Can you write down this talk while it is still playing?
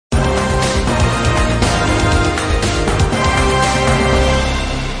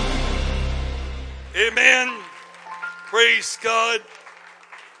Praise God.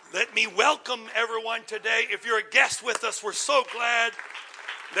 Let me welcome everyone today. If you're a guest with us, we're so glad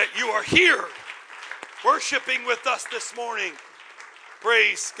that you are here worshiping with us this morning.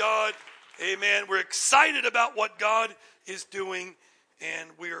 Praise God. Amen. We're excited about what God is doing, and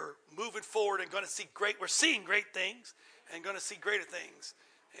we're moving forward and we're seeing great things and going to see greater things,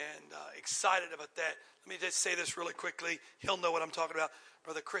 and excited about that. Let me just say this really quickly. He'll know what I'm talking about.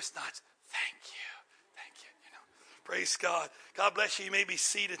 Brother Chris Knotts, thank you. Praise God. God bless you. You may be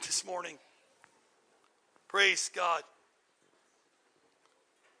seated this morning. Praise God.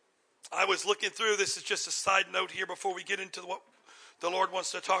 I was looking through, this is just a side note here before we get into what the Lord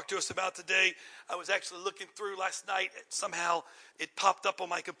wants to talk to us about today. I was actually looking through last night. Somehow it popped up on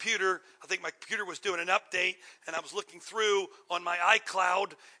my computer. I think my computer was doing an update, and I was looking through on my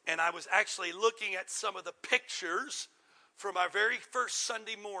iCloud, and I was actually looking at some of the pictures from our very first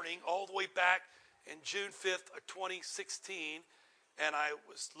Sunday morning all the way back in June 5th of 2016, and I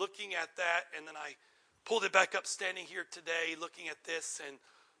was looking at that, and then I pulled it back up standing here today looking at this, and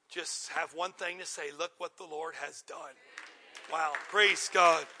just have one thing to say: look what the Lord has done. Wow, praise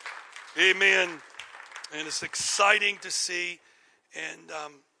God. Amen. And it's exciting to see, and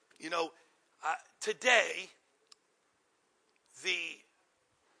today the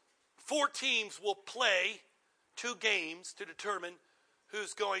 4 teams will play 2 games to determine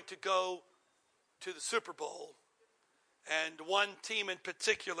who's going to go to the Super Bowl. And one team in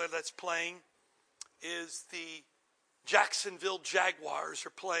particular that's playing is the Jacksonville Jaguars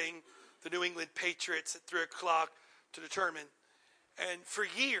are playing the New England Patriots at 3 o'clock to determine. And for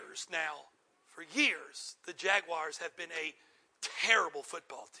years, the Jaguars have been a terrible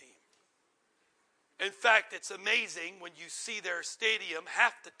football team. In fact, it's amazing when you see their stadium.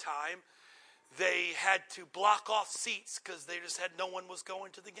 Half the time they had to block off seats because they just had no one was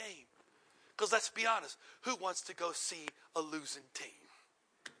going to the game. Because let's be honest, who wants to go see a losing team?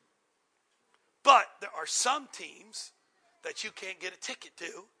 But there are some teams that you can't get a ticket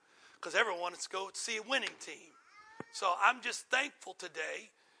to because everyone wants to go see a winning team. So I'm just thankful today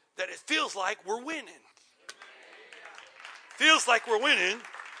that it feels like we're winning. Feels like we're winning.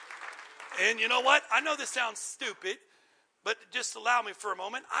 And you know what? I know this sounds stupid, but just allow me for a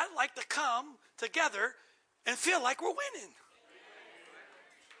moment. I'd like to come together and feel like we're winning.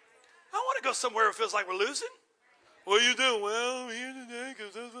 I want to go somewhere where it feels like we're losing. What are you doing? Well, I'm here today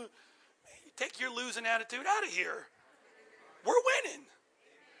because you take your losing attitude out of here. We're winning.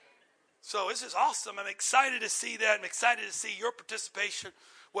 So this is awesome. I'm excited to see that. I'm excited to see your participation,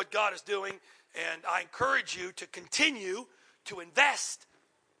 what God is doing. And I encourage you to continue to invest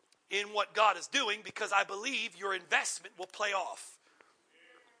in what God is doing, because I believe your investment will pay off.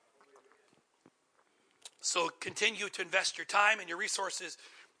 So continue to invest your time and your resources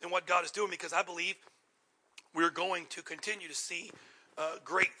in what God is doing, because I believe we're going to continue to see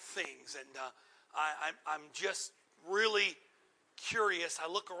great things. And I'm just really curious.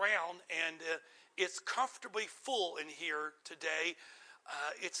 I look around, and it's comfortably full in here today.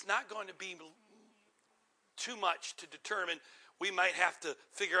 It's not going to be too much to determine. We might have to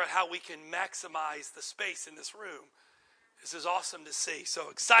figure out how we can maximize the space in this room. This is awesome to see.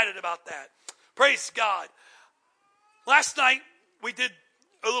 So excited about that. Praise God. Last night we did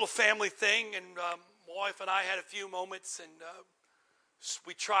a little family thing, and my wife and I had a few moments, and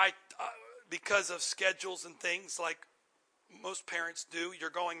we tried, because of schedules and things like most parents do,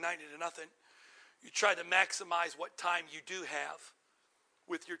 you're going 90-0. You try to maximize what time you do have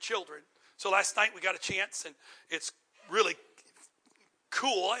with your children. So last night we got a chance, and it's really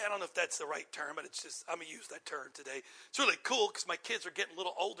cool. I don't know if that's the right term, but it's just, I'm going to use that term today. It's really cool because my kids are getting a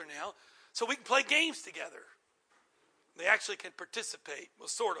little older now, so we can play games together. They actually can participate. Well,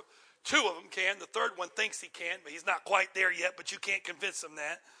 sort of. 2 of them can. The third one thinks he can, but he's not quite there yet, but you can't convince him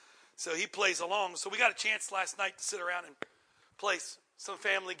that. So he plays along. So we got a chance last night to sit around and play some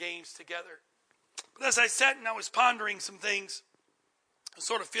family games together. But as I sat and I was pondering some things, I was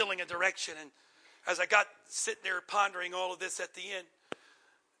sort of feeling a direction. And as I got sitting there pondering all of this at the end,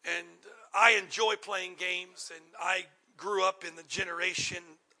 and I enjoy playing games, and I grew up in the generation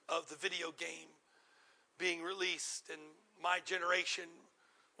of the video game being released, and my generation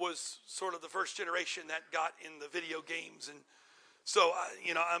was sort of the first generation that got in the video games. And so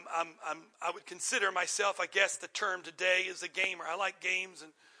I would consider myself, I guess the term today is a gamer. I like games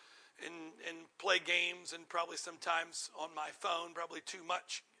and play games, and probably sometimes on my phone, probably too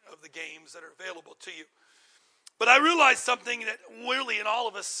much of the games that are available to you. But I realized something, that really in all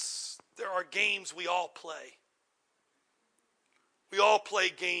of us, there are games we all play. We all play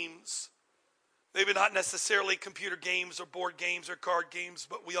games. Maybe not necessarily computer games or board games or card games,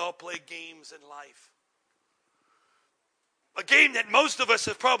 but we all play games in life. A game that most of us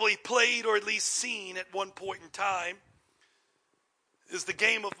have probably played or at least seen at one point in time is the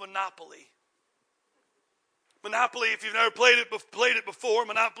game of Monopoly. Monopoly, if you've never played it before,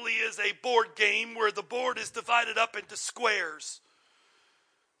 Monopoly is a board game where the board is divided up into squares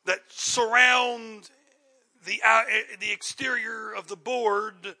that surround the exterior of the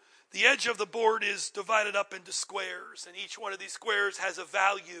board. The edge of the board is divided up into squares, and each one of these squares has a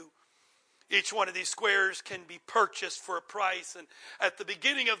value. Each one of these squares can be purchased for a price. And at the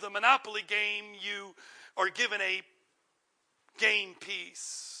beginning of the Monopoly game, you are given a game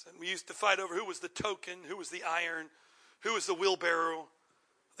piece. And we used to fight over who was the token, who was the iron, who was the wheelbarrow.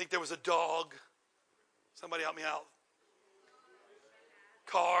 I think there was a dog. Somebody help me out.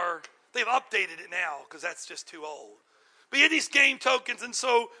 Car. They've updated it now because that's just too old. But you had these game tokens, and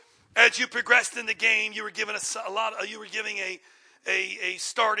so as you progressed in the game, you were given you were giving a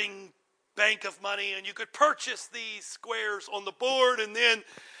starting bank of money, and you could purchase these squares on the board. And then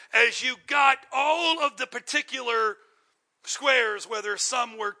as you got all of the particular squares, whether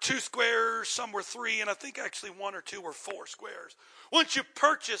some were 2 squares, some were 3, and I think actually 1 or 2 or 4 squares. Once you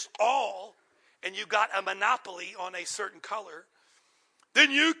purchased all and you got a monopoly on a certain color,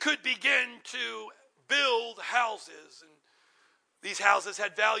 then you could begin to build houses. And these houses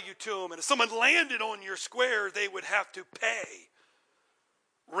had value to them. And if someone landed on your square, they would have to pay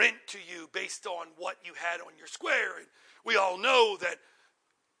rent to you based on what you had on your square. And we all know that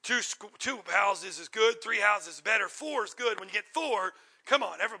 2 houses is good, 3 houses is better, 4 is good. When you get 4, come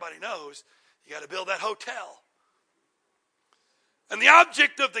on, everybody knows you got to build that hotel. And the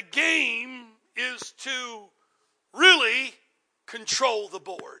object of the game is to really control the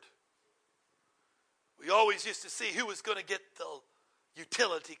board. We always used to see who was going to get the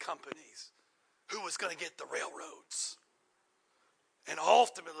utility companies, who was going to get the railroads. And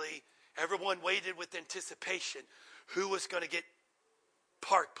ultimately, everyone waited with anticipation who was going to get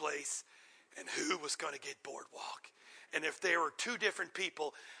Park Place and who was going to get Boardwalk. And if there were 2 different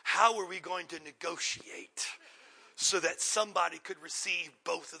people, how were we going to negotiate so that somebody could receive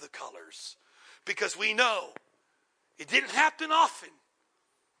both of the colors? Because we know it didn't happen often,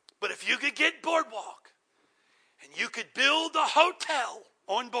 but if you could get Boardwalk and you could build a hotel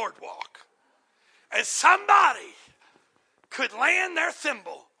on Boardwalk and somebody could land their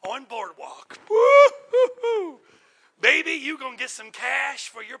thimble on Boardwalk, woo-hoo-hoo, baby, you're going to get some cash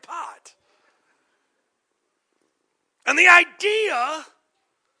for your pot. And the idea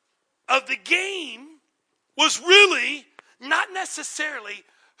of the game was really not necessarily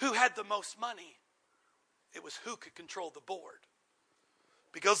who had the most money. It was who could control the board.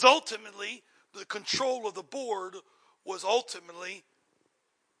 Because ultimately, the control of the board was ultimately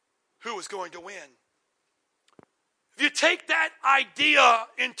who was going to win. If you take that idea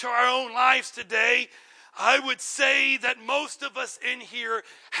into our own lives today, I would say that most of us in here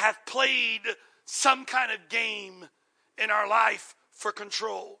have played some kind of game in our life for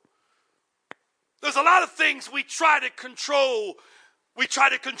control. There's a lot of things we try to control. We try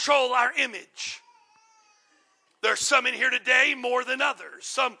to control our image. There's some in here today more than others.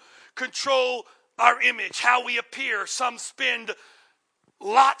 Some control our image, how we appear. Some spend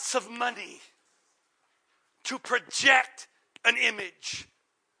lots of money to project an image.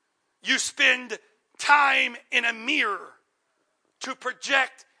 You spend time in a mirror to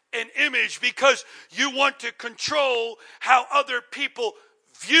project an image because you want to control how other people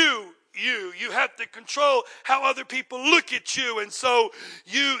view you. You have to control how other people look at you. And so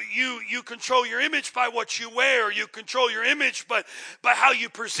you control your image by what you wear. You control your image by how you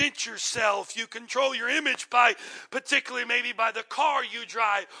present yourself. You control your image by particularly maybe by the car you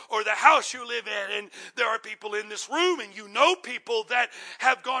drive or the house you live in. And there are people in this room, and you know people that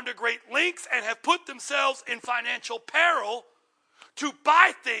have gone to great lengths and have put themselves in financial peril to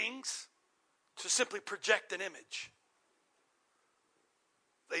buy things to simply project an image.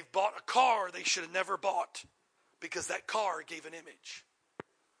 They've bought a car they should have never bought because that car gave an image.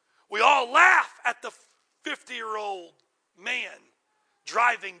 We all laugh at the 50-year-old man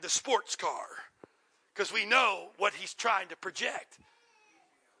driving the sports car because we know what he's trying to project.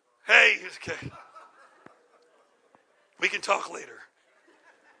 Hey, okay. We can talk later.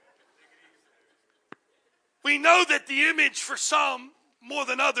 We know that the image for some more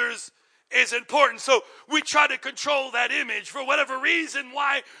than others is important. So we try to control that image for whatever reason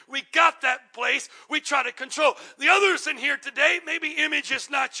why we got that place. We try to control. The others in here today, maybe image is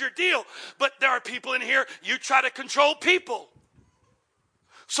not your deal, but there are people in here, you try to control people.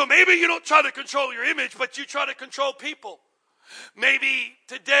 So maybe you don't try to control your image, but you try to control people. Maybe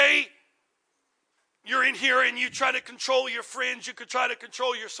today You're in here and you try to control your friends. You could try to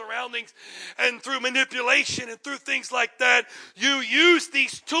control your surroundings. And through manipulation and through things like that, you use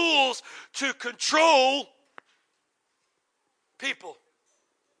these tools to control people.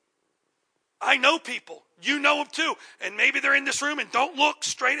 I know people. You know them too. And maybe they're in this room, and don't look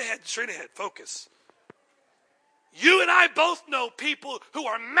straight ahead, focus. You and I both know people who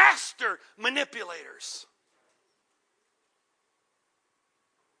are master manipulators.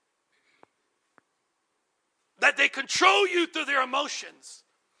 That they control you through their emotions.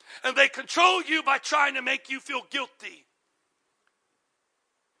 And they control you by trying to make you feel guilty.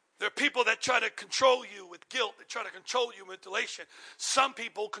 There are people that try to control you with guilt. They try to control you with manipulation. Some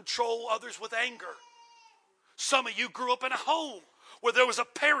people control others with anger. Some of you grew up in a home where there was a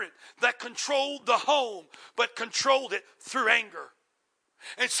parent that controlled the home, but controlled it through anger.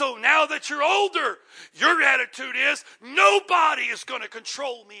 And so now that you're older, your attitude is, nobody is going to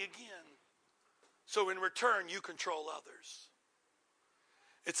control me again. So in return, you control others.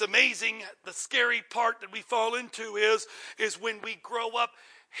 It's amazing. The scary part that we fall into is when we grow up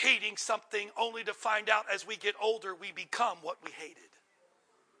hating something only to find out as we get older we become what we hated.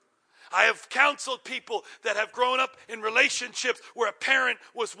 I have counseled people that have grown up in relationships where a parent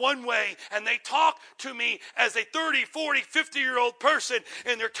was one way and they talk to me as a 30, 40, 50-year-old person,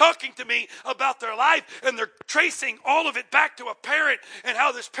 and they're talking to me about their life and they're tracing all of it back to a parent and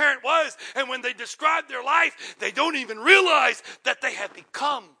how this parent was. And when they describe their life, they don't even realize that they have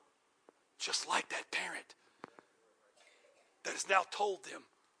become just like that parent that has now told them,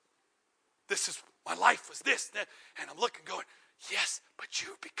 this is, my life was this, that, and I'm looking going, yes, but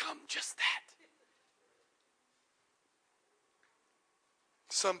you've become just that.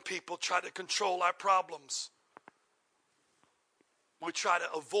 Some people try to control our problems. We try to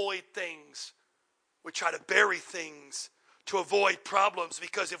avoid things. We try to bury things to avoid problems,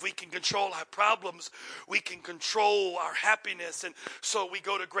 because if we can control our problems, we can control our happiness. And so we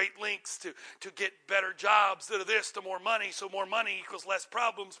go to great lengths to get better jobs, to this, to more money. So more money equals less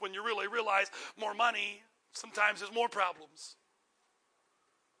problems, when you really realize more money sometimes is more problems.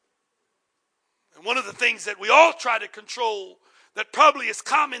 And one of the things that we all try to control that probably is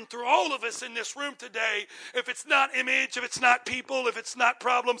common through all of us in this room today, if it's not image, if it's not people, if it's not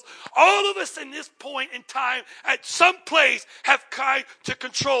problems, all of us in this point in time at some place have tried to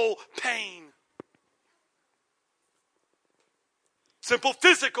control pain. Simple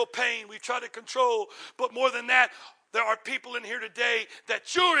physical pain we try to control, but more than that, there are people in here today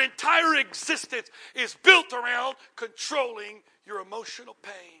that your entire existence is built around controlling your emotional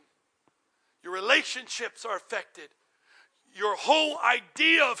pain. Your relationships are affected. Your whole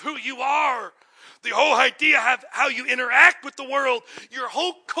idea of who you are, the whole idea of how you interact with the world, your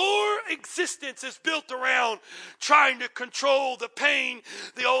whole core existence is built around trying to control the pain.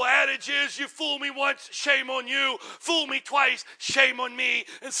 The old adage is, you fool me once, shame on you. Fool me twice, shame on me.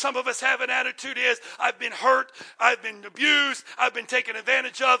 And some of us have an attitude is, I've been hurt, I've been abused, I've been taken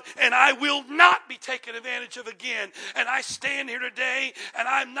advantage of, and I will not be taken advantage of again. And I stand here today, and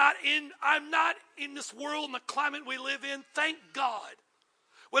I'm not in this world and the climate we live in. Thank God.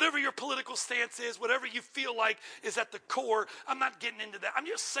 Whatever your political stance is, whatever you feel like is at the core, I'm not getting into that. I'm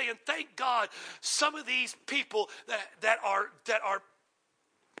just saying, thank God, some of these people that are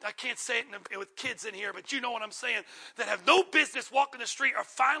I can't say it with kids in here, but you know what I'm saying, that have no business walking the street are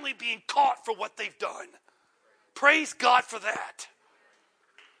finally being caught for what they've done. Praise God for that.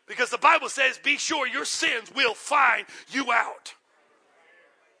 Because the Bible says, be sure your sins will find you out.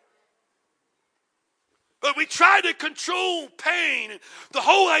 But we try to control pain. The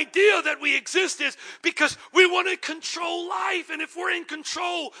whole idea that we exist is because we want to control life. And if we're in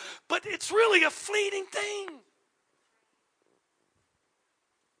control, but it's really a fleeting thing.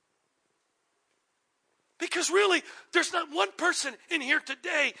 Because really, there's not one person in here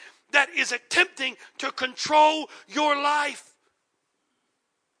today that is attempting to control your life.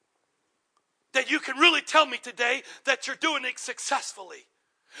 That you can really tell me today that you're doing it successfully.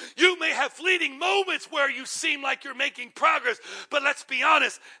 You may have fleeting moments where you seem like you're making progress, but let's be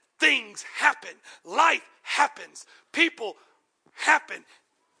honest, things happen. Life happens. People happen.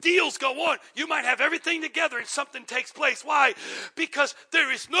 Deals go on. You might have everything together and something takes place. Why? Because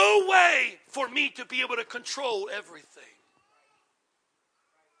there is no way for me to be able to control everything.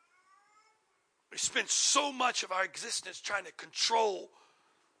 We spend so much of our existence trying to control.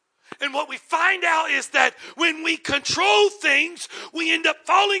 And what we find out is that when we control things, we end up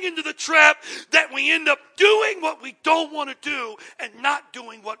falling into the trap that we end up doing what we don't want to do and not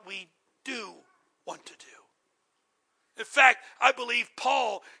doing what we do want to do. In fact, I believe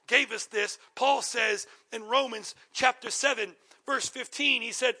Paul gave us this. Paul says in Romans chapter 7, verse 15,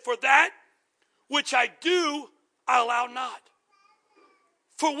 he said, for that which I do, I allow not.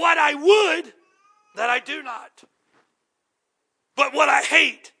 For what I would, that I do not. But what I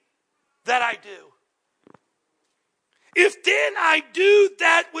hate, that I do. If then I do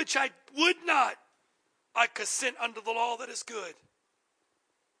that which I would not, I consent unto the law that is good.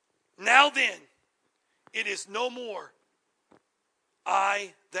 Now then, it is no more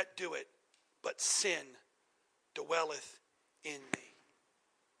I that do it, but sin dwelleth in me.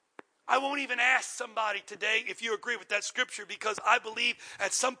 I won't even ask somebody today if you agree with that scripture, because I believe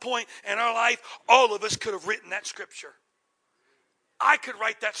at some point in our life, all of us could have written that scripture. I could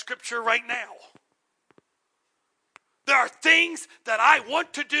write that scripture right now. There are things that I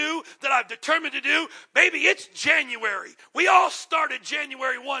want to do, that I've determined to do. Maybe it's January. We all started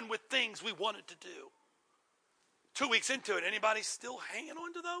January 1 with things we wanted to do. 2 weeks into it, anybody still hanging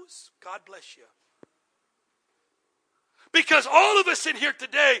on to those? God bless you. Because all of us in here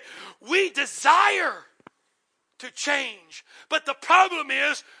today, we desire to change. But the problem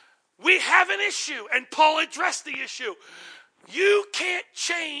is, we have an issue, and Paul addressed the issue. You can't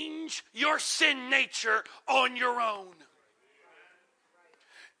change your sin nature on your own.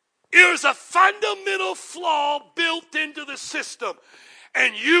 There's a fundamental flaw built into the system,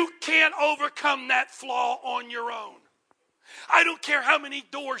 and you can't overcome that flaw on your own. I don't care how many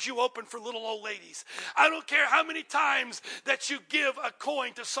doors you open for little old ladies. I don't care how many times that you give a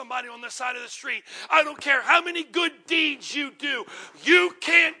coin to somebody on the side of the street. I don't care how many good deeds you do. You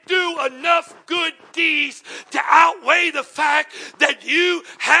can't do enough good deeds to outweigh the fact that you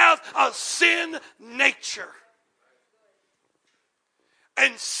have a sin nature.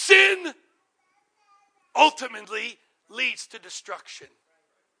 And sin ultimately leads to destruction.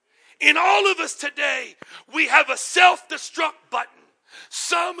 In all of us today, we have a self-destruct button.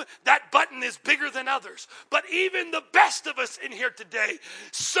 Some, that button is bigger than others. But even the best of us in here today,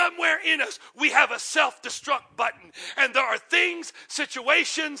 somewhere in us, we have a self-destruct button. And there are things,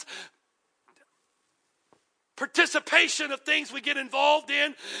 situations, participation of things we get involved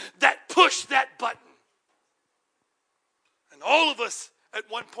in that push that button. And all of us, at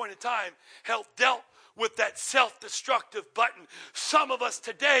one point in time, have dealt with that self-destructive button. Some of us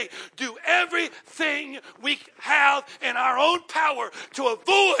today do everything we have in our own power to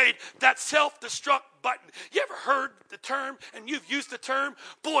avoid that self-destruct button. You ever heard the term, and you've used the term,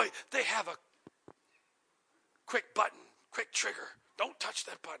 boy, they have a quick button, quick trigger. Don't touch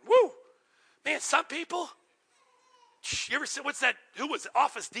that button. Woo! Man, some people, you ever see, what's that, who was it?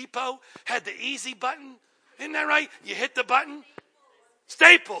 Office Depot had the easy button. Isn't that right? You hit the button.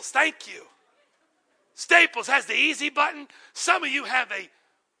 Staples, thank you. Staples has the easy button. Some of you have a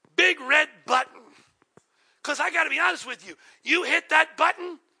big red button. Because I got to be honest with you. You hit that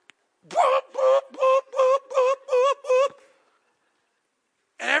button. Boop, boop, boop, boop, boop, boop, boop.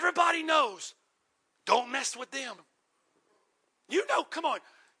 And everybody knows. Don't mess with them. You know, come on.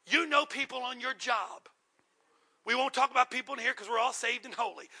 You know people on your job. We won't talk about people in here because we're all saved and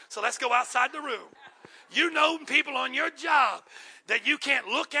holy. So let's go outside the room. You know people on your job that you can't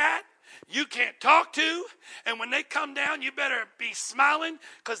look at. You can't talk to, and when they come down, you better be smiling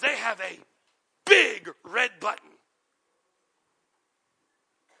because they have a big red button.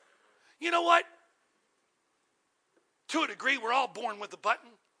 You know what? To a degree, we're all born with a button,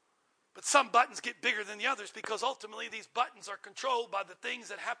 but some buttons get bigger than the others because ultimately these buttons are controlled by the things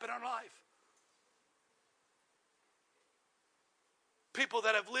that happen in our life. People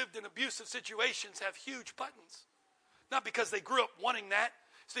that have lived in abusive situations have huge buttons, not because they grew up wanting that.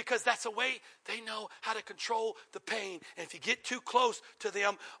 It's because that's a way they know how to control the pain. And if you get too close to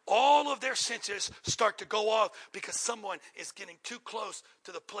them, all of their senses start to go off because someone is getting too close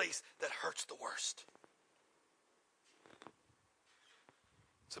to the place that hurts the worst.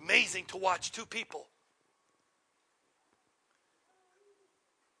 It's amazing to watch two people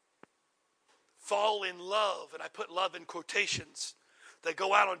fall in love, and I put love in quotations. They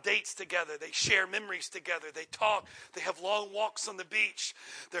go out on dates together. They share memories together. They talk. They have long walks on the beach.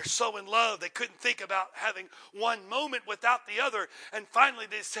 They're so in love. They couldn't think about having one moment without the other. And finally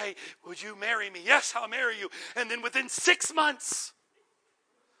they say, would you marry me? Yes, I'll marry you. And then within 6 months,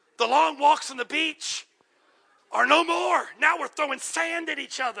 the long walks on the beach are no more. Now we're throwing sand at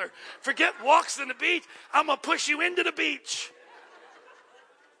each other. Forget walks on the beach. I'm going to push you into the beach.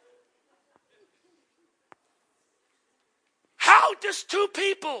 How does two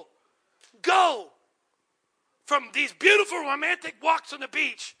people go from these beautiful romantic walks on the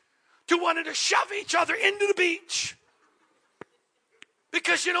beach to wanting to shove each other into the beach?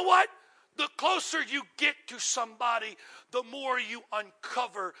 Because you know what? The closer you get to somebody, the more you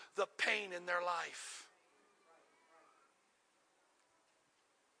uncover the pain in their life.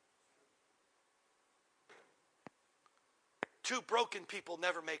 Two broken people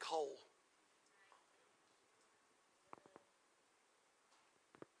never make whole.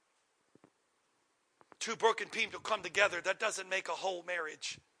 Two broken people come together. That doesn't make a whole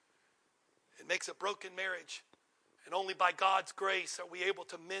marriage. It makes a broken marriage. And only by God's grace are we able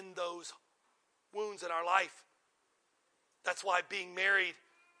to mend those wounds in our life. That's why being married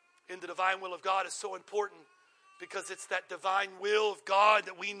in the divine will of God is so important. Because it's that divine will of God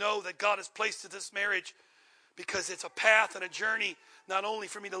that we know that God has placed in this marriage. Because it's a path and a journey, not only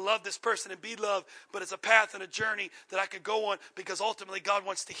for me to love this person and be loved, but it's a path and a journey that I could go on because ultimately God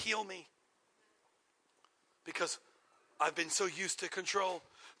wants to heal me. Because I've been so used to control.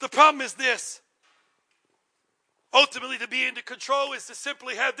 The problem is this. Ultimately, to be into control is to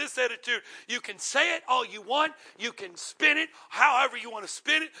simply have this attitude. You can say it all you want. You can spin it however you want to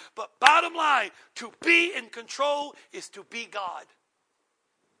spin it. But bottom line, to be in control is to be God.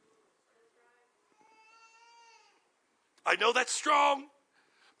 I know that's strong.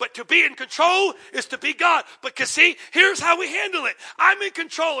 But to be in control is to be God. Because see, here's how we handle it. I'm in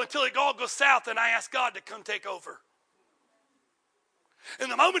control until it all goes south and I ask God to come take over.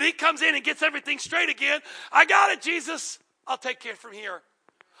 And the moment he comes in and gets everything straight again, I got it, Jesus. I'll take care from here.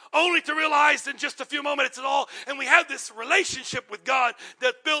 Only to realize in just a few moments it's all. And we have this relationship with God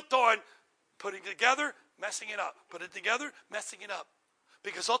that's built on putting it together, messing it up. Put it together, messing it up.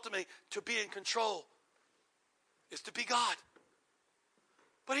 Because ultimately, to be in control is to be God.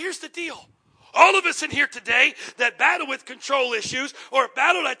 But here's the deal. All of us in here today that battle with control issues or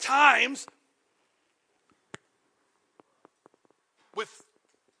battle at times with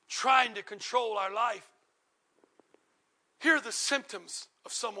trying to control our life, here are the symptoms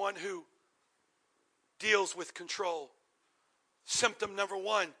of someone who deals with control. Symptom number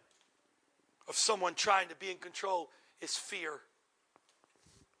one of someone trying to be in control is fear.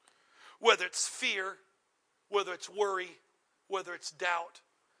 Whether it's fear, whether it's worry, whether it's doubt,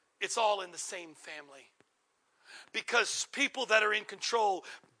 it's all in the same family. Because people that are in control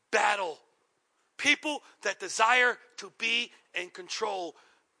battle. People that desire to be in control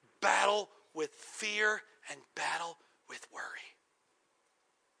battle with fear and battle with worry.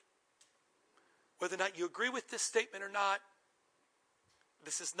 Whether or not you agree with this statement or not,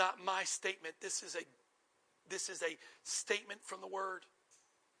 this is not my statement. This is a statement from the Word.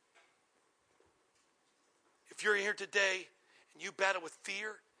 If you're here today and you battle with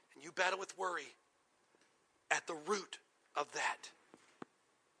fear and you battle with worry, at the root of that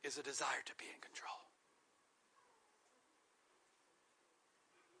is a desire to be in control.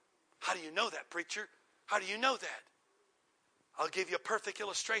 How do you know that, preacher? How do you know that? I'll give you a perfect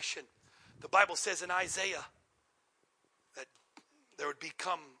illustration. The Bible says in Isaiah that there would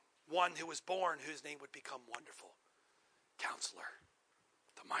become one who was born whose name would become Wonderful Counselor,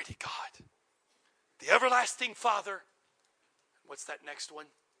 the Mighty God, the Everlasting Father. What's that next one?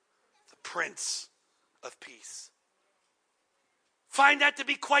 The Prince of Peace. Find that to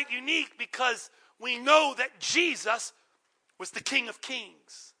be quite unique because we know that Jesus was the King of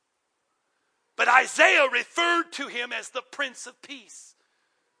Kings. But Isaiah referred to him as the Prince of Peace.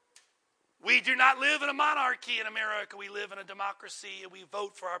 We do not live in a monarchy in America. We live in a democracy and we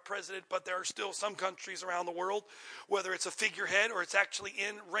vote for our president, but there are still some countries around the world, whether it's a figurehead or it's actually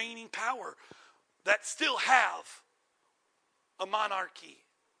in reigning power, that still have a monarchy.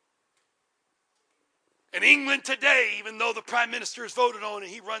 In England today, even though the prime minister is voted on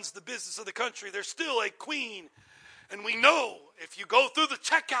and he runs the business of the country, there's still a queen. And we know if you go through the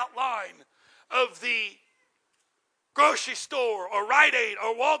checkout line of the grocery store or Rite Aid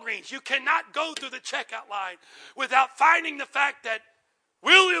or Walgreens, you cannot go through the checkout line without finding the fact that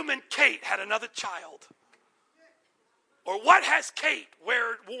William and Kate had another child. Or what has Kate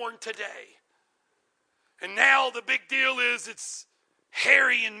worn today? And now the big deal is it's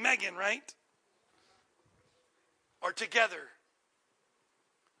Harry and Meghan, right? Are together.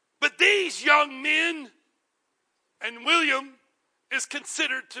 But these young men, and William is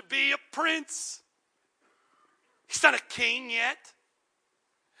considered to be a prince. He's not a king yet.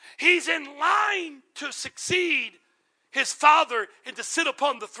 He's in line to succeed his father and to sit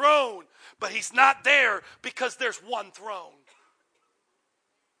upon the throne, but he's not there because there's one throne.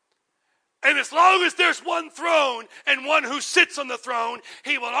 And as long as there's one throne and one who sits on the throne,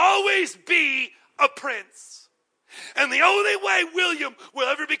 he will always be a prince. And the only way William will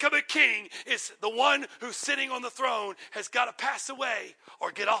ever become a king is the one who's sitting on the throne has got to pass away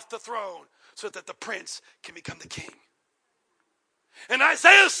or get off the throne so that the prince can become the king. And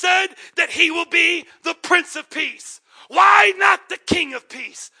Isaiah said that he will be the Prince of Peace. Why not the King of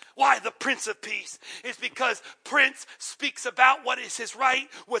Peace? Why the Prince of Peace? It's because Prince speaks about what is his right,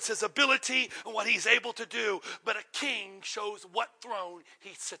 what's his ability, and what he's able to do. But a king shows what throne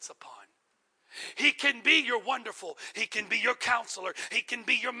he sits upon. He can be your wonderful. He can be your counselor. He can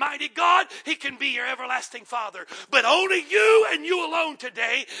be your mighty God. He can be your everlasting Father. But only you and you alone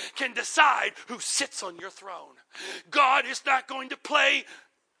today can decide who sits on your throne. God is not going to play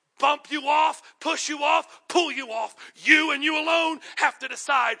bump you off, push you off, pull you off. You and you alone have to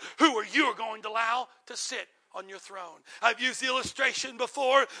decide who are you going to allow to sit on your throne. I've used the illustration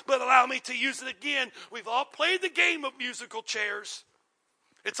before, but allow me to use it again. We've all played the game of musical chairs.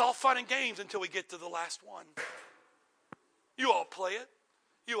 It's all fun and games until we get to the last one. You all play it.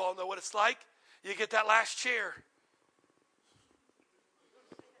 You all know what it's like. You get that last chair.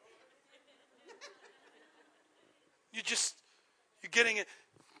 You're getting it.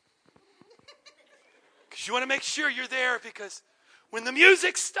 Because you want to make sure you're there, because when the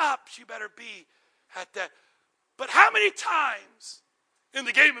music stops, you better be at that. But how many times in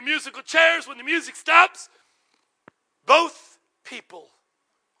the game of musical chairs, when the music stops, both people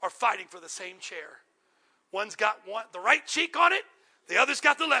are fighting for the same chair? One's got the right cheek on it, the other's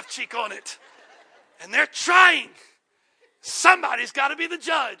got the left cheek on it. And they're trying. Somebody's got to be the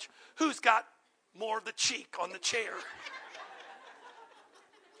judge. Who's got more of the cheek on the chair?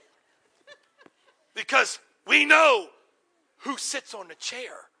 Because we know who sits on the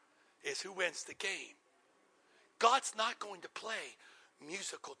chair is who wins the game. God's not going to play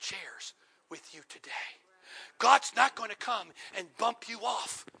musical chairs with you today. God's not going to come and bump you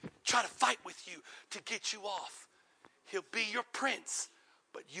off, try to fight with you to get you off. He'll be your prince,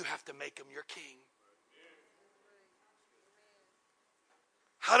 but you have to make him your king.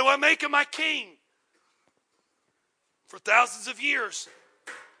 How do I make him my king? For thousands of years,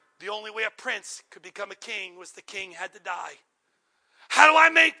 the only way a prince could become a king was the king had to die. How do I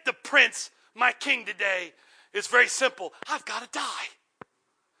make the prince my king today? It's very simple. I've got to die.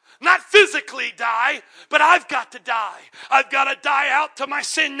 Not physically die, but I've got to die. I've got to die out to my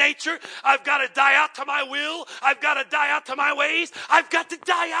sin nature. I've got to die out to my will. I've got to die out to my ways. I've got to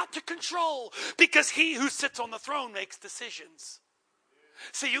die out to control, because he who sits on the throne makes decisions.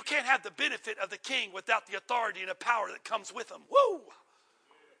 See, you can't have the benefit of the king without the authority and the power that comes with him. Woo!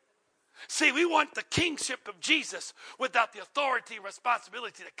 See, we want the kingship of Jesus without the authority and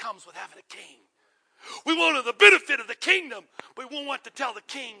responsibility that comes with having a king. We want the benefit of the kingdom, but we won't want to tell the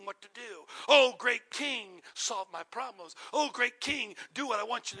king what to do. Oh, great king, solve my problems. Oh, great king, do what I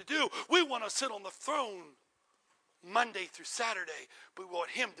want you to do. We want to sit on the throne Monday through Saturday, but we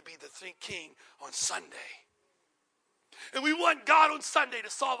want him to be the king on Sunday. And we want God on Sunday to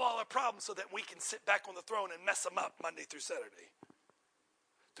solve all our problems so that we can sit back on the throne and mess them up Monday through Saturday.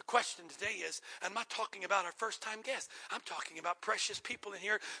 The question today is, I'm not talking about our first-time guests. I'm talking about precious people in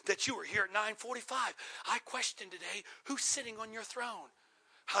here that you were here at 9:45. I question today, who's sitting on your throne?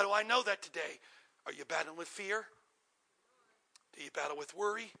 How do I know that today? Are you battling with fear? Do you battle with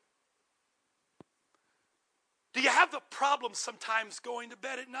worry? Do you have the problem sometimes going to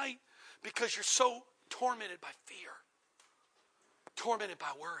bed at night because you're so tormented by fear? Tormented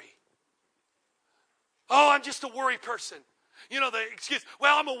by worry? Oh, I'm just a worry person. You know, the excuse,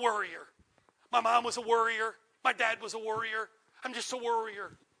 well, I'm a worrier. My mom was a worrier. My dad was a worrier. I'm just a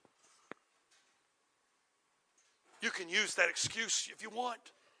worrier. You can use that excuse if you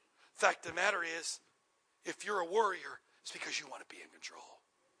want. Fact of the matter is, if you're a worrier, it's because you want to be in control.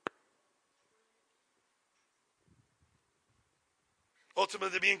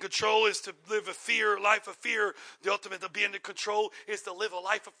 Ultimately, to be in control is to live a life of fear. The ultimate to be in control is to live a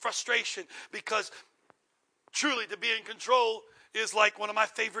life of frustration, because truly, to be in control is like one of my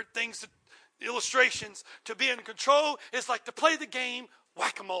favorite things, illustrations. To be in control is like to play the game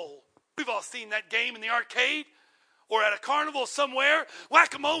whack-a-mole. We've all seen that game in the arcade or at a carnival somewhere.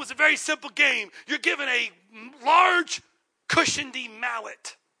 Whack-a-mole is a very simple game. You're given a large, cushiony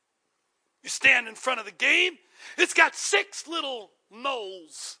mallet. You stand in front of the game. It's got 6 little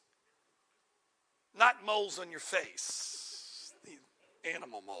moles. Not moles on your face. The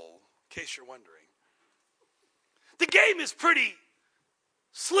animal mole, in case you're wondering. The game is pretty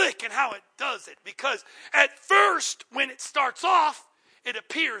slick in how it does it, because at first, when it starts off, it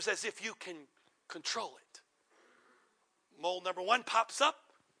appears as if you can control it. Mole number 1 pops up.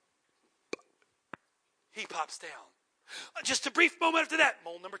 He pops down. Just a brief moment after that,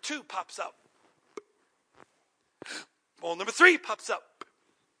 mole number 2 pops up. Mole number 3 pops up.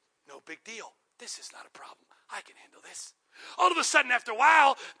 No big deal. This is not a problem. I can handle this. All of a sudden, after a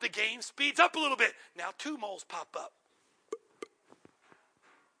while, the game speeds up a little bit. Now 2 moles pop up.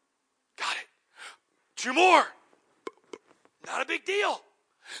 Got it. 2 more. Not a big deal.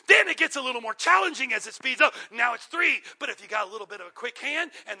 Then it gets a little more challenging as it speeds up. Now it's 3. But if you got a little bit of a quick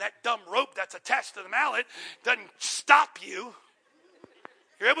hand and that dumb rope that's attached to the mallet doesn't stop you,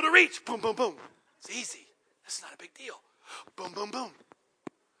 you're able to reach. Boom, boom, boom. It's easy. That's not a big deal. Boom, boom, boom.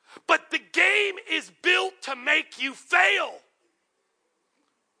 But the game is built to make you fail.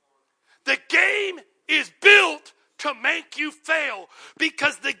 The game is built to make you fail,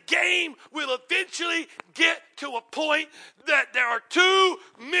 because the game will eventually get to a point that there are too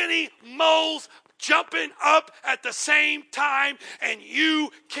many moles jumping up at the same time, and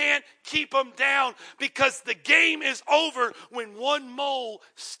you can't keep them down, because the game is over when one mole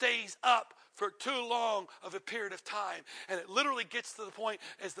stays up for too long of a period of time. And it literally gets to the point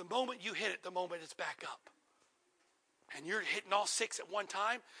as the moment you hit it, the moment it's back up. And you're hitting all 6 at one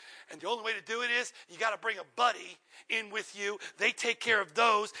time. And the only way to do it is you got to bring a buddy in with you. They take care of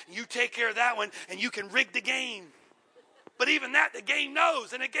those. You take care of that one. And you can rig the game. But even that, the game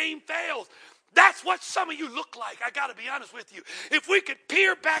knows. And the game fails. That's what some of you look like. I got to be honest with you. If we could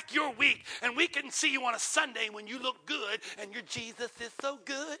peer back your week and we can see you on a Sunday when you look good and your Jesus is so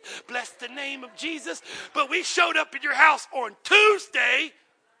good, bless the name of Jesus. But we showed up at your house on Tuesday.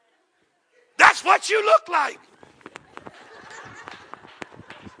 That's what you look like.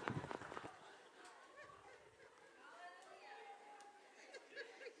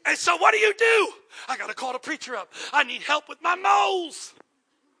 And so what do? I got to call the preacher up. I need help with my moles.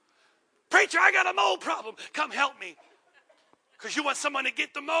 Preacher, I got a mole problem. Come help me. Because you want someone to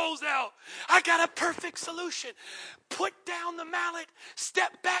get the moles out. I got a perfect solution. Put down the mallet.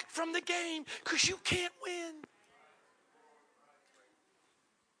 Step back from the game, because you can't win.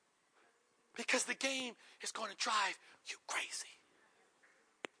 Because the game is going to drive you crazy.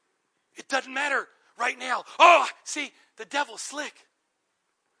 It doesn't matter right now. Oh, see, the devil's slick.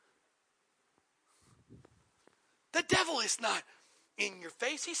 The devil is not in your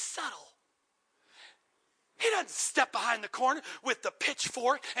face. He's subtle. He doesn't step behind the corner with the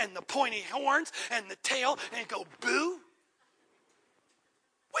pitchfork and the pointy horns and the tail and go, boo.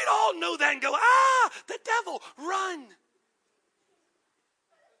 We'd all know that and go, the devil, run.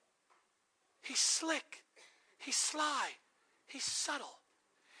 He's slick. He's sly. He's subtle.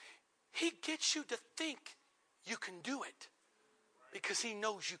 He gets you to think you can do it because he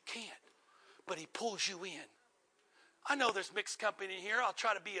knows you can't, but he pulls you in. I know there's mixed company in here. I'll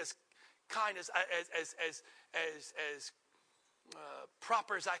try to be as kind as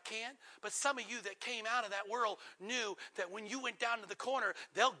proper as I can. But some of you that came out of that world knew that when you went down to the corner,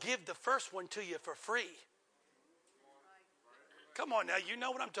 they'll give the first one to you for free. Come on now, you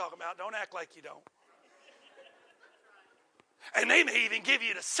know what I'm talking about. Don't act like you don't. And they may even give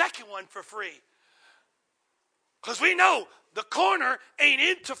you the second one for free. Because we know the corner ain't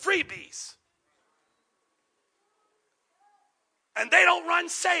into freebies. And they don't run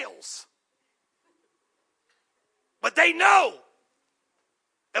sales. But they know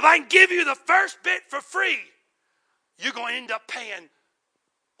if I can give you the first bit for free, you're going to end up paying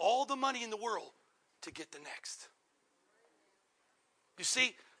all the money in the world to get the next. You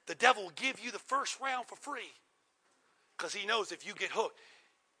see, the devil will give you the first round for free because he knows if you get hooked,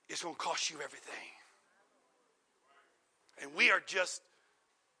 it's going to cost you everything. And we are just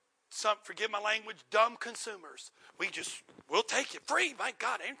some, forgive my language, dumb consumers. We'll take it free. My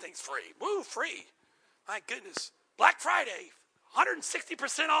God, anything's free. Woo, free. My goodness. Black Friday,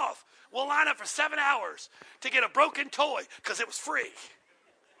 160% off. We'll line up for 7 hours to get a broken toy because it was free.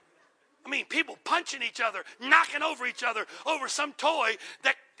 I mean, people punching each other, knocking over each other over some toy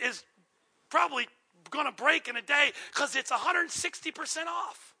that is probably going to break in a day because it's 160%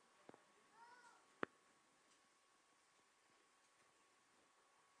 off.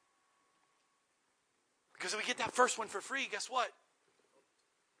 Because if we get that first one for free, guess what?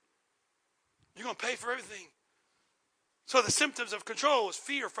 You're going to pay for everything. So the symptoms of control is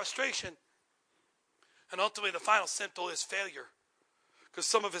fear, frustration. And ultimately the final symptom is failure. Because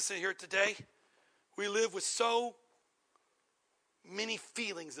some of us in here today, we live with so many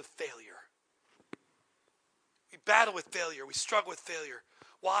feelings of failure. We battle with failure. We struggle with failure.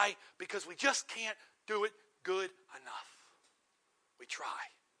 Why? Because we just can't do it good enough. We try.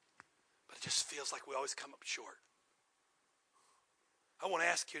 But it just feels like we always come up short. I want to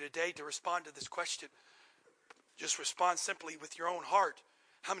ask you today to respond to this question. Just respond simply with your own heart.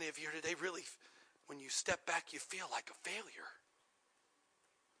 How many of you here today really, when you step back, you feel like a failure?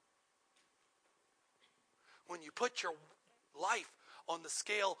 When you put your life on the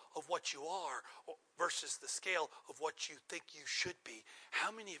scale of what you are versus the scale of what you think you should be,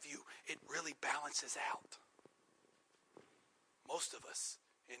 how many of you it really balances out? Most of us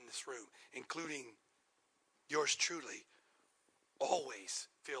in this room, including yours truly, always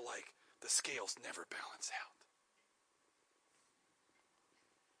feel like the scales never balance out.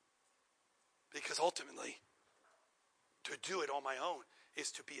 Because ultimately, to do it on my own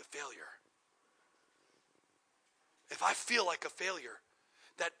is to be a failure. If I feel like a failure,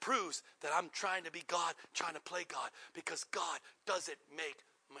 that proves that I'm trying to be God, trying to play God, because God doesn't make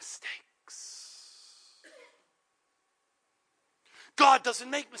mistakes. God doesn't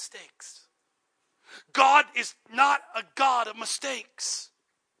make mistakes. God is not a God of mistakes.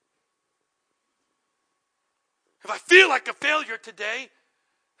 If I feel like a failure today,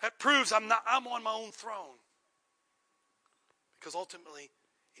 that proves I'm on my own throne. Because ultimately,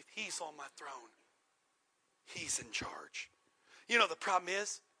 if he's on my throne, he's in charge. You know, the problem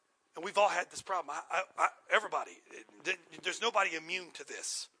is, and we've all had this problem, everybody, there's nobody immune to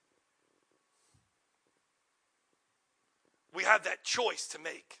this. We have that choice to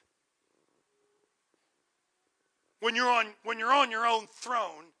make. When you're on your own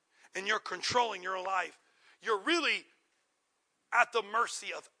throne and you're controlling your life, you're really at the mercy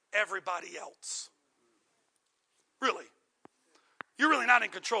of everybody else. Really. You're really not in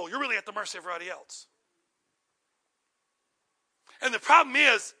control. You're really at the mercy of everybody else. And the problem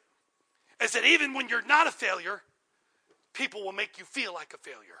is that even when you're not a failure, people will make you feel like a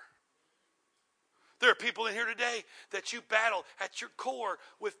failure. There are people in here today that you battle at your core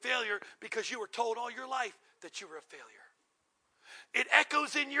with failure because you were told all your life that you were a failure. It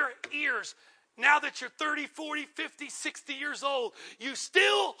echoes in your ears. Now that you're 30, 40, 50, 60 years old, you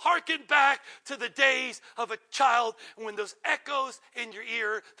still hearken back to the days of a child when those echoes in your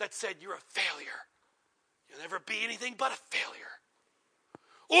ear that said you're a failure. You'll never be anything but a failure.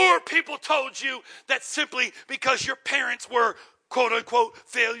 Or people told you that simply because your parents were quote unquote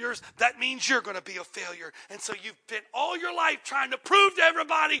failures, that means you're going to be a failure. And so you've been all your life trying to prove to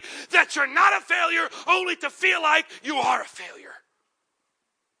everybody that you're not a failure, only to feel like you are a failure.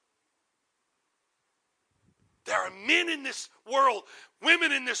 There are men in this world,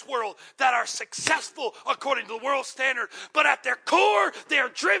 women in this world that are successful according to the world standard, but at their core, they are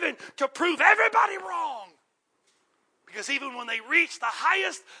driven to prove everybody wrong. Because even when they reach the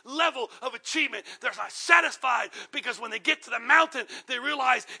highest level of achievement, they're not satisfied, because when they get to the mountain, they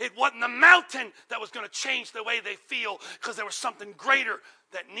realize it wasn't the mountain that was going to change the way they feel, because there was something greater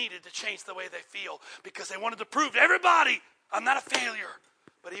that needed to change the way they feel, because they wanted to prove to everybody, I'm not a failure.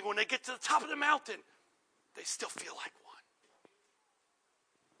 But even when they get to the top of the mountain, they still feel like one.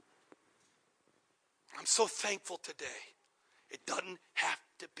 I'm so thankful today. It doesn't have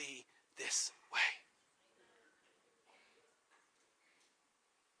to be this way.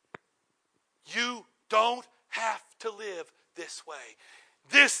 You don't have to live this way.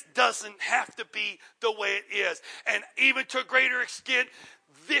 This doesn't have to be the way it is. And even to a greater extent,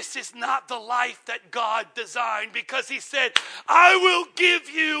 this is not the life that God designed, because he said, I will give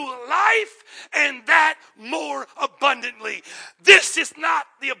you life and that more abundantly. This is not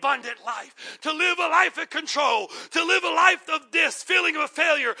the abundant life. To live a life of control, to live a life of this feeling of a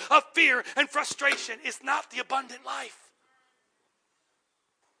failure, of fear and frustration is not the abundant life.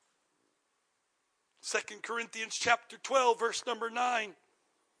 2 Corinthians chapter 12, verse number 9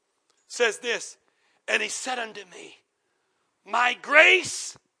 says this, and he said unto me, my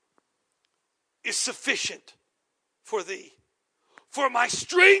grace is sufficient for thee, for my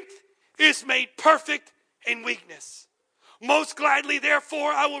strength is made perfect in weakness. Most gladly,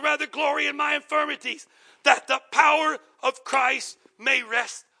 therefore, I will rather glory in my infirmities, that the power of Christ may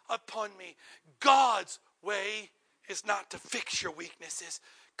rest upon me. God's way is not to fix your weaknesses.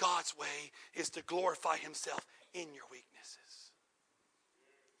 God's way is to glorify himself in your weaknesses.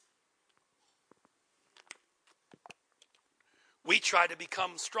 We try to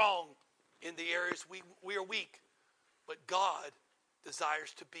become strong in the areas we are weak, but God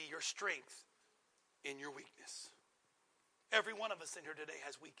desires to be your strength in your weakness. Every one of us in here today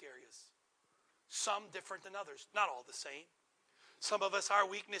has weak areas. Some different than others, not all the same. Some of us, our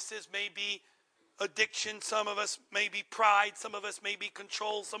weaknesses may be addiction. Some of us may be pride. Some of us may be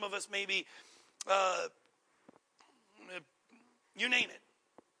control. Some of us may be, you name it.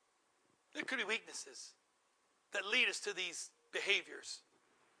 There could be weaknesses that lead us to these behaviors.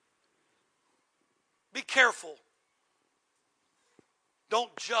 Be careful.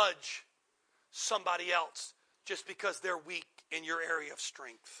 Don't judge somebody else just because they're weak in your area of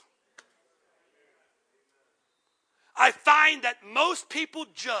strength. I find that most people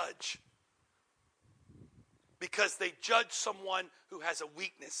judge because they judge someone who has a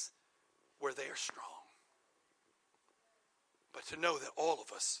weakness where they are strong. But to know that all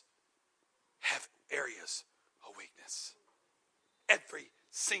of us have areas of weakness. Every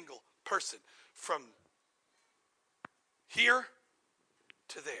single person from here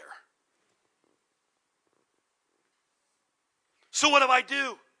to there. So what do I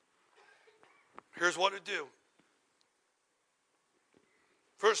do? Here's what to do.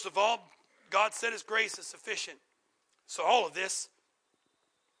 First of all, God said His grace is sufficient. So all of this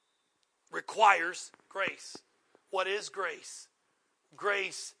requires grace. What is grace?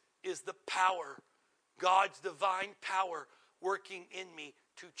 Grace is the power, God's divine power working in me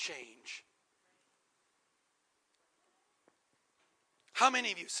to change. How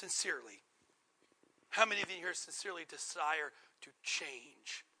many of you sincerely, how many of you here sincerely desire to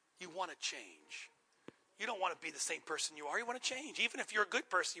change? You want to change. You don't want to be the same person you are. You want to change. Even if you're a good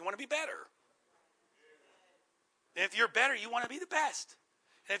person, you want to be better. And if you're better, you want to be the best.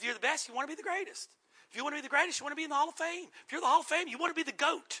 And if you're the best, you want to be the greatest. If you want to be the greatest, you want to be in the Hall of Fame. If you're the Hall of Fame, you want to be the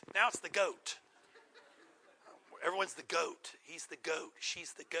GOAT. Now it's the GOAT. Everyone's the GOAT. He's the GOAT.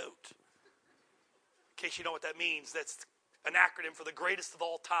 She's the GOAT. In case you know what that means, that's an acronym for the greatest of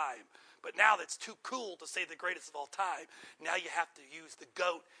all time. But now that's too cool to say the greatest of all time. Now you have to use the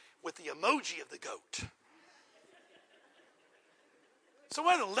GOAT with the emoji of the GOAT. So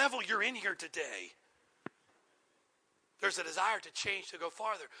whatever level you're in here today, there's a desire to change, to go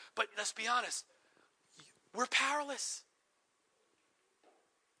farther. But let's be honest, we're powerless.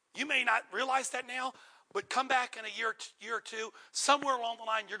 You may not realize that now, but come back in a year or two, somewhere along the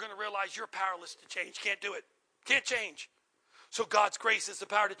line, you're going to realize you're powerless to change. Can't do it. Can't change. So God's grace is the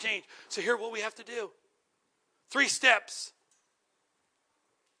power to change. So here's what we have to do. 3 steps.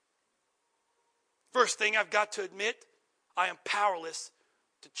 First thing, I've got to admit, I am powerless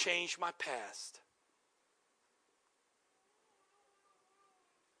to change my past.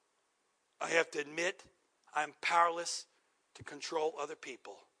 I have to admit, I'm powerless to control other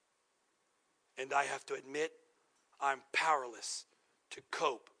people. And I have to admit, I'm powerless to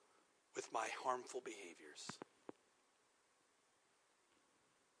cope with my harmful behaviors.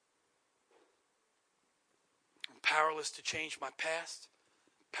 I'm powerless to change my past,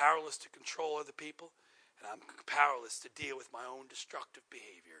 powerless to control other people, and I'm powerless to deal with my own destructive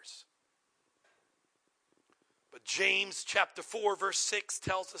behaviors. But James chapter 4 verse 6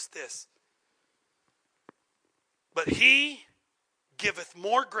 tells us this. But He giveth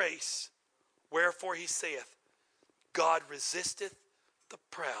more grace, wherefore He saith, God resisteth the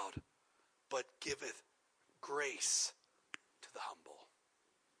proud, but giveth grace to the humble.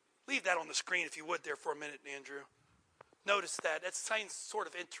 Leave that on the screen if you would there for a minute, Andrew. Notice that. That sounds sort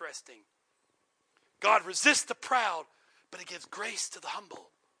of interesting. God resists the proud, but He gives grace to the humble.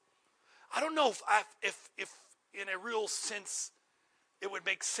 I don't know if in a real sense it would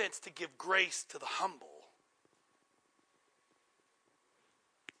make sense to give grace to the humble.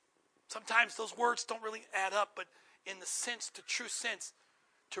 Sometimes those words don't really add up, but in the true sense,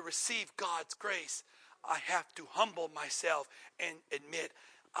 to receive God's grace, I have to humble myself and admit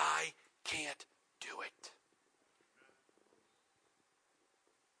I can't do it.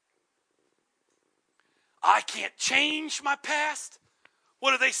 I can't change my past.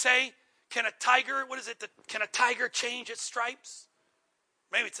 What do they say? Can a tiger change its stripes?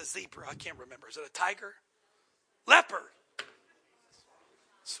 Maybe it's a zebra. I can't remember. Is it a tiger? Leopard.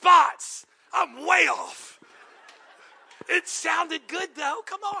 Spots. I'm way off. It sounded good though.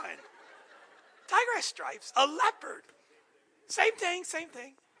 Come on. Tiger has stripes. A leopard. Same thing.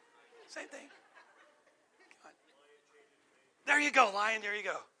 There you go, lion. There you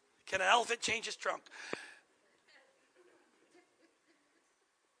go. Can an elephant change his trunk?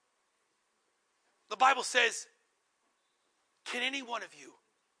 The Bible says, can any one of you,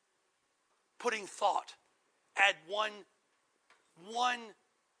 putting thought, add one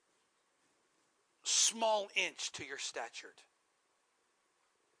small inch to your stature?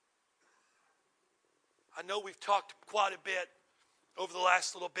 I know we've talked quite a bit over the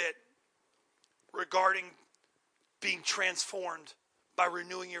last little bit regarding being transformed by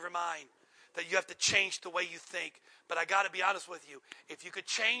renewing your mind, that you have to change the way you think. But I got to be honest with you, if you could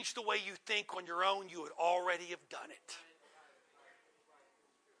change the way you think on your own, you would already have done it.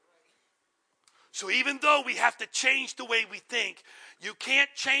 So even though we have to change the way we think, you can't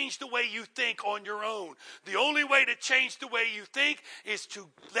change the way you think on your own. The only way to change the way you think is to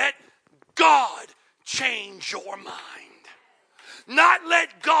let God change your mind. Not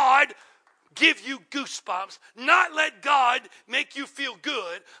let God give you goosebumps, not let God make you feel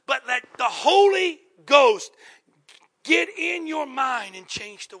good, but let the Holy Ghost get in your mind and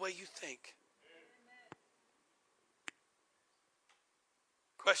change the way you think.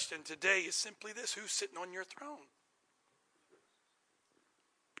 Question today is simply this: who's sitting on your throne?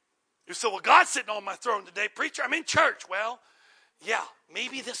 You say, well, God's sitting on my throne today, preacher. I'm in church. Well, Yeah,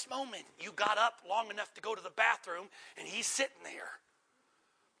 maybe this moment you got up long enough to go to the bathroom and he's sitting there.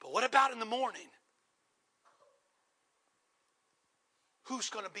 But what about in the morning? Who's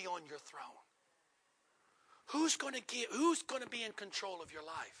going to be on your throne? Who's going to be in control of your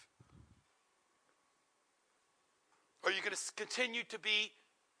life? Are you going to continue to be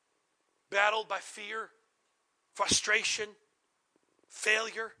battled by fear, frustration,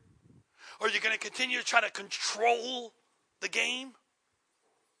 failure? Are you going to continue to try to control the game?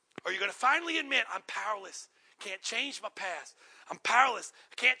 Are you going to finally admit, I'm powerless, can't change my past, I'm powerless,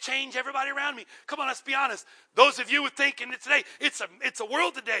 I can't change everybody around me? Come on, let's be honest. Those of you who are thinking that today, it's a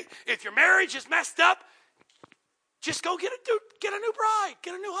world today. If your marriage is messed up, just go get a new bride,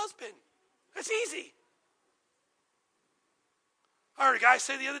 get a new husband. It's easy. I heard a guy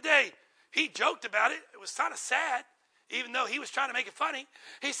say the other day, he joked about it. It was kind of sad, even though he was trying to make it funny.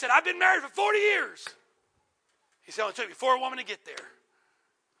 He said, I've been married for 40 years. He said, it only took me 4 women to get there.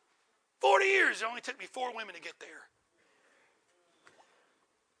 40 years, it only took me 4 women to get there.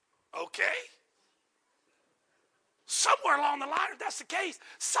 Okay. Somewhere along the line, if that's the case,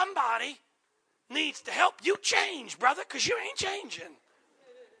 somebody needs to help you change, brother, because you ain't changing.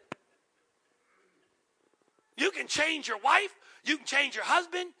 You can change your wife. You can change your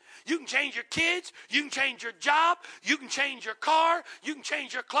husband. You can change your kids. You can change your job. You can change your car. You can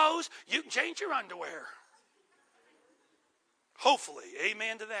change your clothes. You can change your underwear. Hopefully.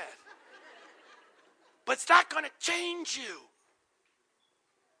 Amen to that. But it's not going to change you.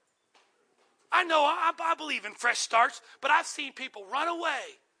 I know I believe in fresh starts, but I've seen people run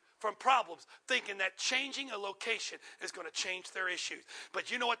away from problems thinking that changing a location is going to change their issues.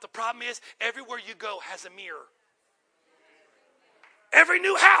 But you know what the problem is? Everywhere you go has a mirror. Every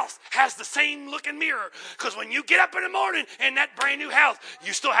new house has the same looking mirror. Because when you get up in the morning in that brand new house,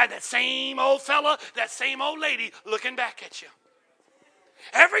 you still have that same old fella, that same old lady looking back at you.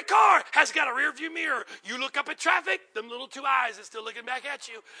 Every car has got a rear view mirror. You look up at traffic, them little 2 eyes is still looking back at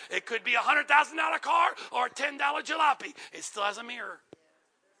you. It could be a $100,000 car or a $10 jalopy. It still has a mirror.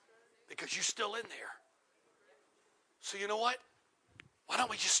 Because you're still in there. So you know what? Why don't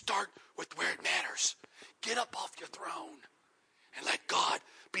we just start with where it matters? Get up off your throne and let God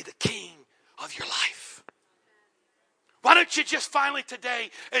be the king of your life. Why don't you just finally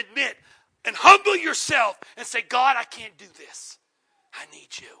today admit and humble yourself and say, God, I can't do this. I need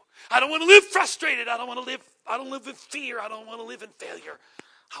you. I don't want to live frustrated. I don't want to live in fear. I don't want to live in failure.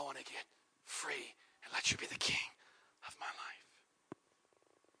 I want to get free and let you be the king of my life.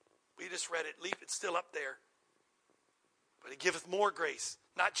 We just read it. Leave it still up there. But he giveth more grace,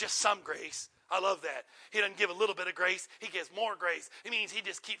 not just some grace. I love that. He doesn't give a little bit of grace. He gives more grace. It means he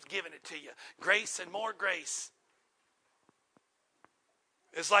just keeps giving it to you. Grace and more grace.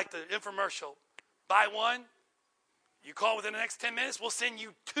 It's like the infomercial. Buy one. You call within the next 10 minutes, we'll send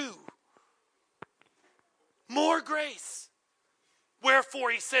you 2. More grace.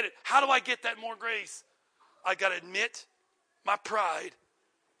 Wherefore he said it. How do I get that more grace? I got to admit my pride,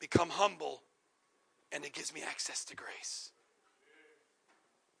 become humble, and it gives me access to grace.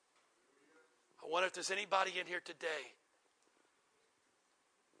 I wonder if there's anybody in here today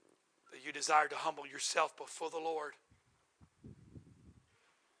that you desire to humble yourself before the Lord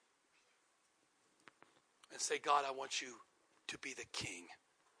and say, God, I want you to be the king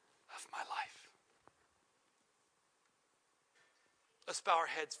of my life. Let's bow our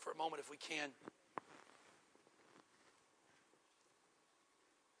heads for a moment if we can.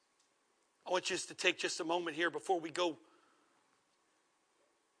 I want you to take just a moment here before we go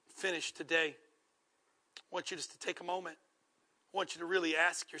finish today. I want you just to take a moment. I want you to really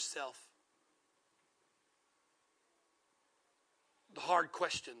ask yourself the hard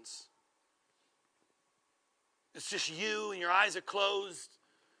questions. It's just you and your eyes are closed.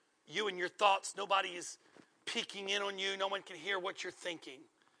 You and your thoughts. Nobody is peeking in on you. No one can hear what you're thinking.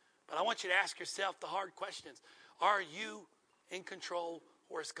 But I want you to ask yourself the hard questions. Are you in control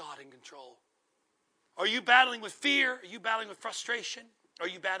or is God in control? Are you battling with fear? Are you battling with frustration? Are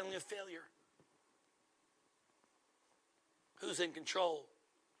you battling with failure? Who's in control?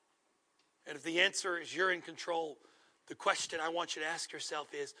 And if the answer is you're in control, the question I want you to ask yourself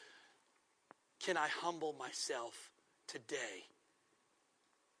is, can I humble myself today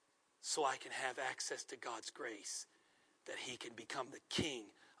so I can have access to God's grace, that he can become the king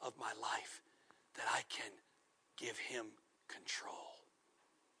of my life, that I can give him control?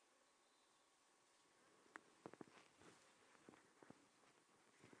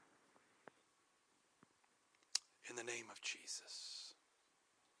 In the name of Jesus.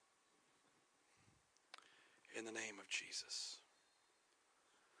 In the name of Jesus.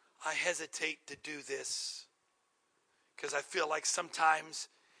 I hesitate to do this because I feel like sometimes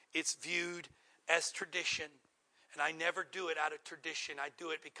it's viewed as tradition. And I never do it out of tradition. I do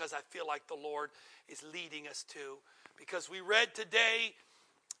it because I feel like the Lord is leading us to. Because we read today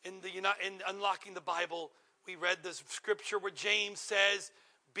in Unlocking the Bible, we read the scripture where James says,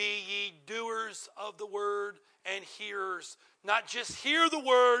 be ye doers of the word and hearers. Not just hear the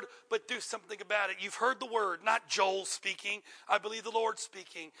word, but do something about it. You've heard the word, not Joel speaking. I believe the Lord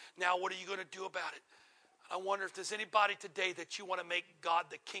speaking. Now what are you going to do about it? I wonder if there's anybody today that you want to make God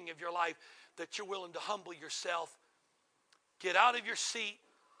the king of your life, that you're willing to humble yourself, get out of your seat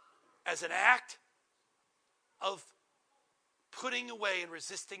as an act of putting away and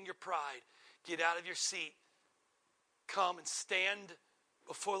resisting your pride. Get out of your seat. Come and stand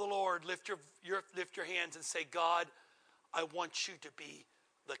before the Lord. Lift your hands and say, God, I want you to be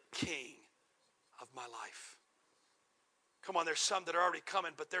the king of my life. Come on, there's some that are already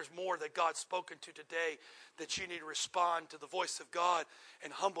coming, but there's more that God's spoken to today that you need to respond to the voice of God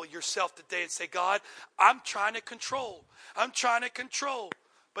and humble yourself today and say, God, I'm trying to control. I'm trying to control.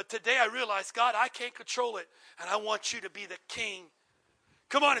 But today I realize, God, I can't control it, and I want you to be the king.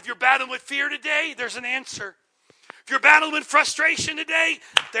 Come on, if you're battling with fear today, there's an answer. If you're battling with frustration today,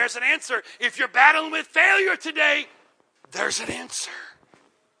 there's an answer. If you're battling with failure today, there's an answer.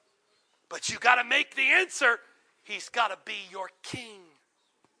 But you got to make the answer. He's got to be your king.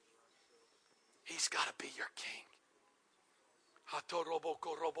 He's got to be your king.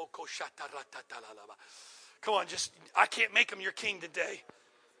 Come on, I can't make him your king today.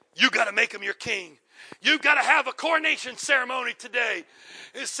 You got to make him your king. You've got to have a coronation ceremony today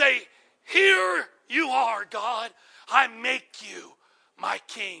and say, here you are, God. I make you my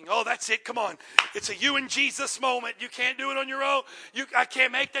king. Oh, that's it. Come on. It's a you and Jesus moment. You can't do it on your own. I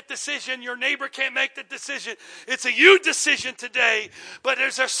can't make that decision. Your neighbor can't make that decision. It's a you decision today. But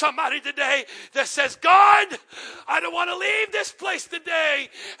is there somebody today that says, God, I don't want to leave this place today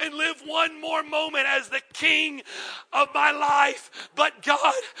and live one more moment as the king of my life. But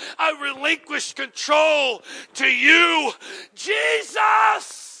God, I relinquish control to you.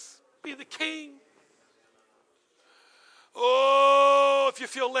 Jesus, be the king. Oh, if you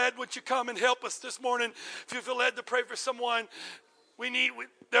feel led, would you come and help us this morning? If you feel led to pray for someone,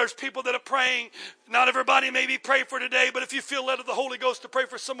 there's people that are praying. Not everybody may be prayed for today, but if you feel led of the Holy Ghost to pray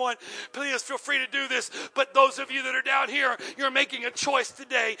for someone, please feel free to do this. But those of you that are down here, you're making a choice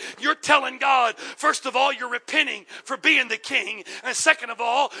today. You're telling God, first of all, you're repenting for being the king. And second of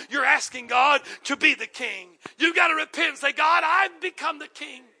all, you're asking God to be the king. You've got to repent and say, God, I've become the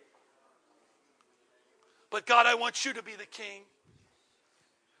king. But God, I want you to be the king.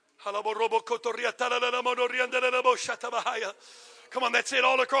 Come on, that's it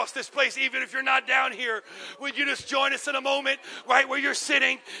all across this place. Even if you're not down here, would you just join us in a moment right where you're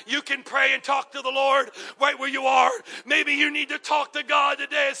sitting? You can pray and talk to the Lord right where you are. Maybe you need to talk to God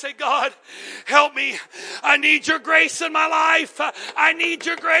today and say, God, help me. I need your grace in my life. I need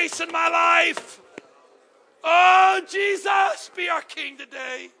your grace in my life. Oh, Jesus, be our king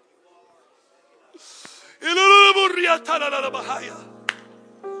today.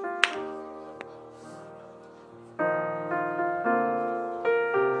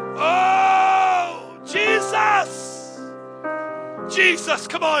 Oh, Jesus. Jesus,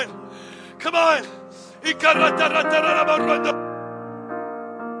 come on. Come on.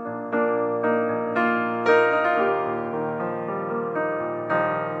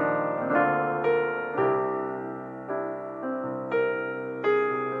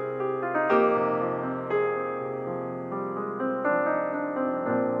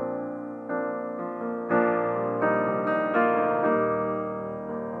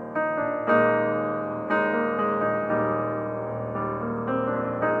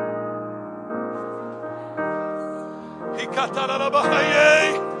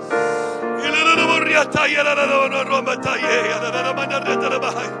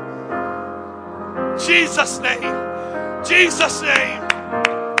 Jesus' name. Jesus' name.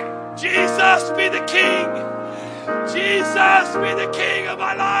 Jesus, be the king. Jesus, be the king of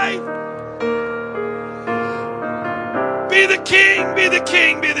my life. Be the king, be the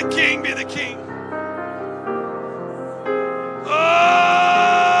king, be the king, be the king. Oh,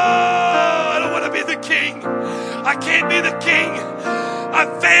 I don't want to be the king. I can't be the king. I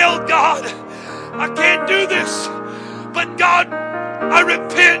failed, God. I can't do this. But God, I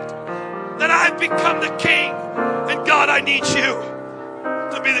repent that I've become the king. And God, I need you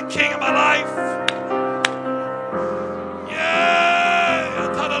to be the king of my life. Yeah.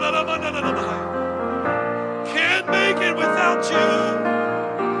 Can't make it without you.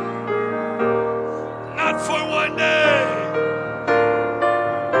 Not for one day.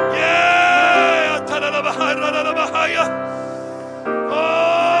 Yeah.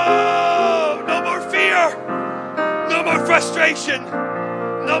 frustration,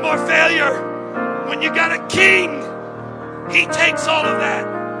 no more failure. When you got a king, he takes all of that.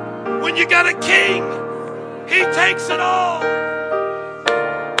 When you got a king, he takes it all.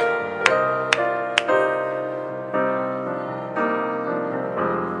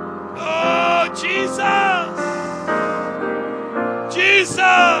 Oh, Jesus.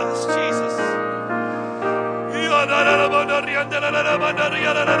 Jesus, Jesus.